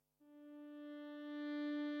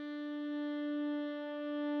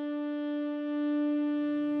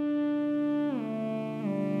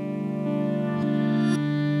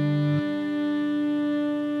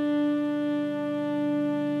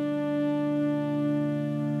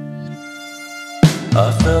I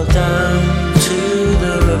fell down to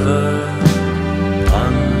the river,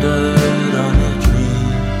 pondered on a dream.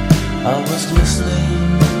 I was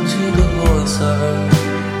listening to the voice I heard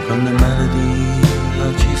from the melody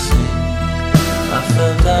that you sing. I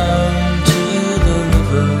fell down to the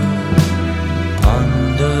river,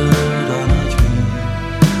 pondered on a dream.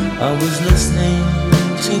 I was listening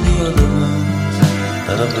to the other rooms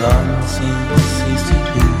that have long since ceased to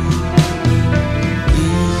be.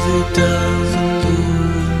 Easy doesn't do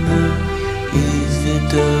it, easy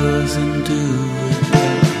doesn't do it,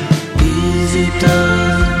 easy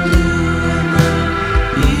doesn't do it,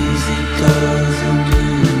 easy doesn't do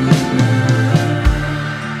it now.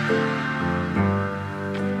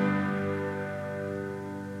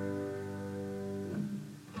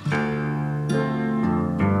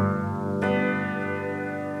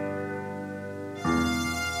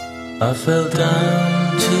 I fell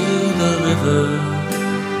down to the river,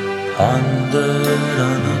 pondered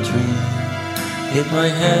on a dream, hit my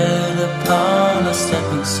head upon a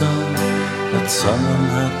stepping stone that someone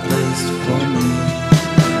had placed for me.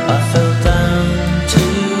 I fell down to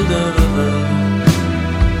the river,